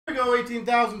go,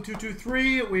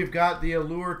 18,223. We've got the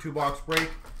Allure 2-box break.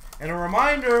 And a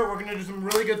reminder, we're going to do some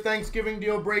really good Thanksgiving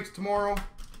deal breaks tomorrow.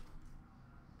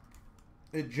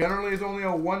 It generally is only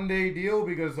a one-day deal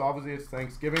because obviously it's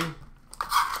Thanksgiving.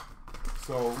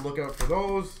 So look out for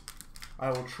those. I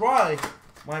will try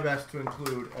my best to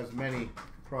include as many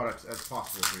products as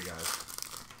possible for you guys.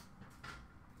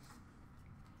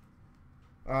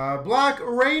 Black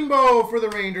Rainbow for the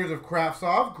Rangers of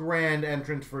Kravtsov. Grand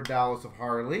entrance for Dallas of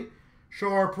Harley.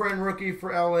 Shore print rookie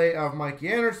for LA of Mikey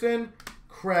Anderson.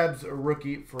 Krebs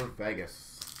rookie for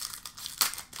Vegas.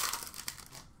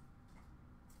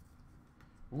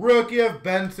 Rookie of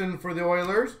Benson for the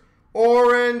Oilers.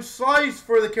 Orange Slice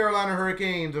for the Carolina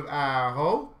Hurricanes of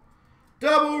Aho.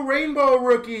 Double Rainbow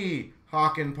rookie.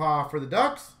 Hawk and Paw for the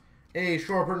Ducks. A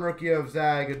short print rookie of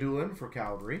Zagadulin for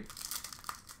Calgary.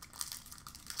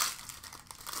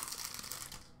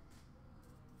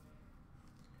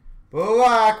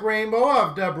 Black Rainbow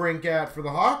of Debrincat for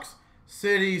the Hawks.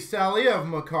 City Sally of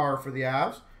Makar for the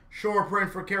Avs. Short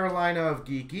print for Carolina of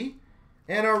Geeky.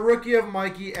 And a rookie of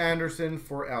Mikey Anderson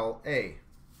for LA.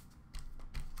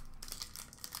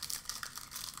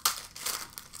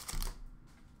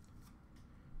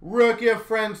 Rookie of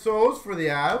Francouz for the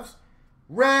Avs.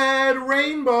 Red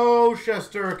Rainbow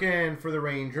Shesterkin for the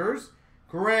Rangers.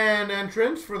 Grand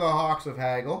entrance for the Hawks of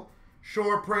Hagel.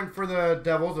 Short print for the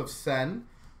Devils of Sen.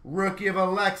 Rookie of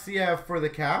Alexiev for the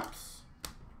Caps.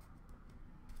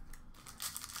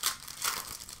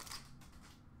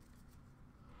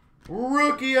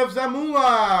 Rookie of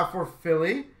Zamula for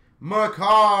Philly.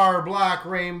 Makar Black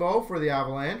Rainbow for the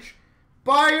Avalanche.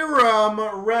 Byram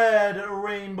Red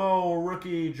Rainbow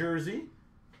rookie jersey,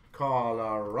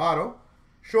 Colorado.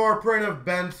 Short print of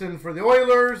Benson for the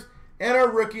Oilers. And a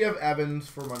rookie of Evans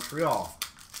for Montreal.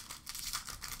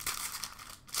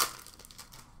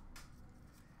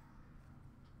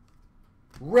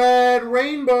 Red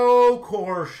Rainbow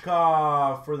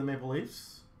Korshkov for the Maple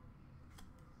Leafs.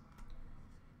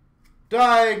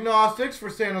 Diagnostics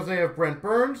for San Jose of Brent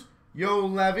Burns. Yo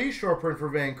Levy, short print for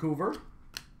Vancouver.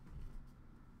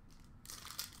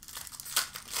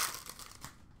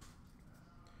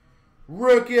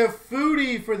 Rookie of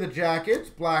Foodie for the Jackets.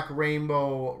 Black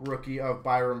Rainbow rookie of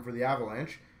Byram for the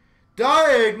Avalanche.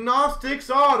 Diagnostics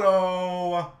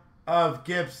auto of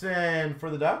Gibson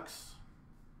for the Ducks.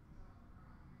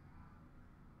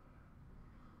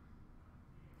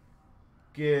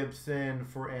 Gibson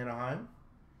for Anaheim.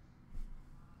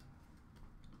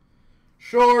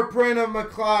 Short print of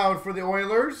McLeod for the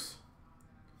Oilers.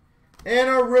 And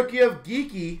a rookie of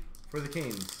Geeky for the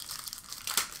Kings.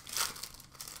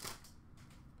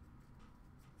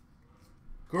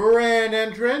 Grand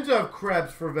entrance of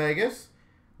Krebs for Vegas.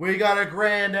 We got a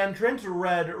grand entrance,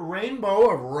 Red Rainbow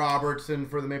of Robertson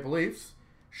for the Maple Leafs.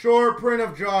 Short print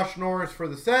of Josh Norris for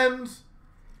the Sens.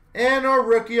 And a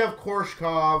rookie of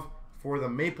Korshkov for the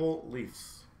Maple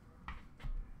Leafs.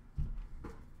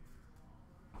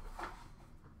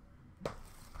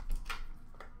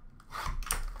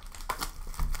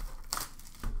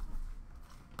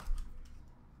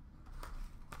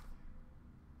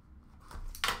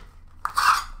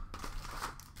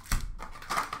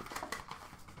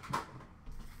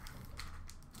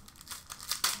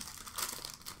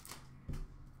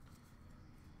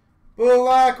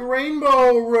 Black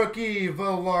Rainbow rookie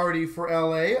Velarde for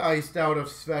LA. Iced out of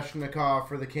Sveshnikov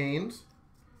for the Canes.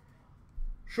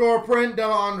 Short print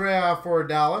Dellandrea for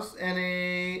Dallas. And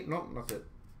a... Nope, that's it.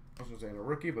 I was going to say a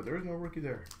rookie, but there is no rookie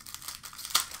there.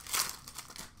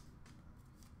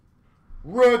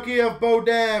 Rookie of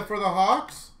Baudin for the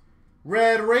Hawks.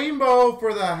 Red Rainbow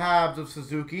for the Habs of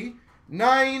Suzuki.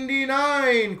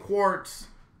 99 quarts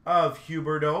of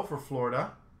Huberdeau for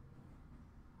Florida.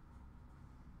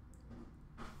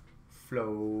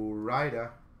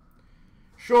 Florida.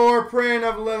 Short print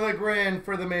of Liljegren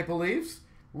for the Maple Leafs.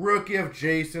 Rookie of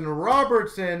Jason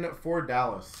Robertson for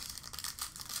Dallas.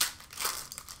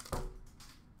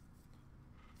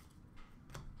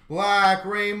 Black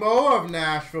Rainbow of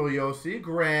Nashville Yossi.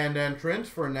 Grand entrance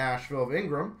for Nashville of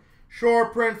Ingram.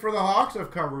 Short print for the Hawks of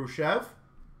Karushev.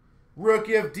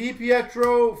 Rookie of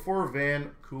DiPietro for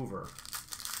Vancouver.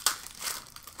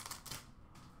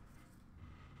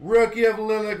 Rookie of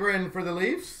Liljegren for the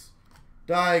Leafs.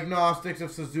 Diagnostics of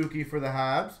Suzuki for the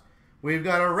Habs. We've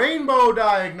got a Rainbow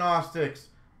Diagnostics,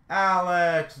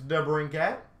 Alex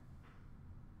Debrincat.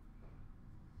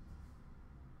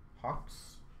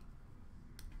 Hawks.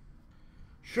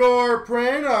 Short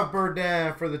print of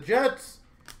Burdin for the Jets.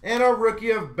 And a rookie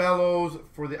of Bellows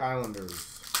for the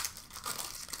Islanders.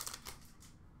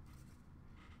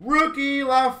 Rookie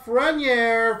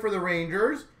Lafreniere for the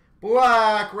Rangers.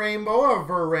 Black Rainbow of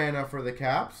Verana for the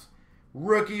Caps.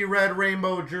 Rookie red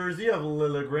rainbow jersey of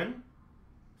Liljegren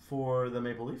for the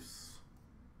Maple Leafs.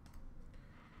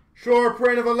 Short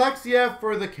print of Alexiev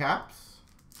for the Caps.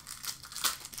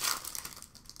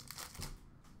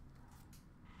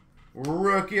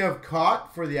 Rookie of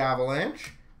Cott for the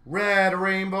Avalanche. Red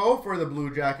rainbow for the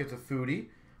Blue Jackets of Foodie.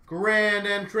 Grand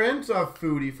entrance of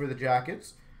Foodie for the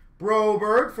Jackets.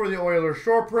 Broberg for the Oilers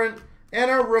short print. And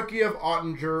a rookie of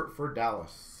Ottinger for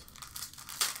Dallas.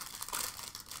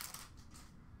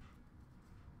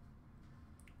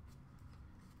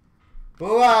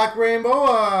 Black rainbow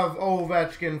of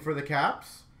Ovechkin for the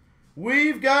Caps.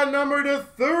 We've got number to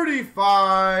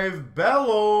 35,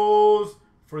 Bellows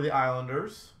for the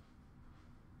Islanders.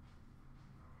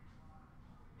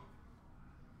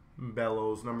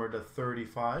 Bellows number to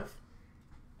 35.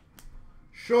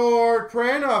 Short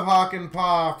print of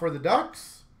Hakanpää for the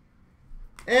Ducks.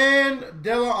 And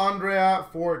Della Andrea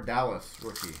for Dallas,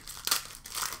 rookie.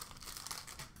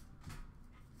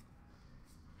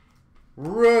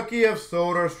 Rookie of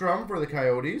Soderstrom for the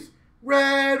Coyotes.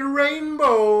 Red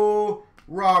rainbow,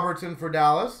 Robertson for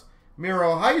Dallas.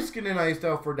 Miro Heiskanen iced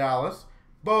out for Dallas.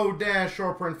 Baudin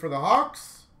short print for the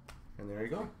Hawks. And there you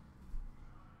go.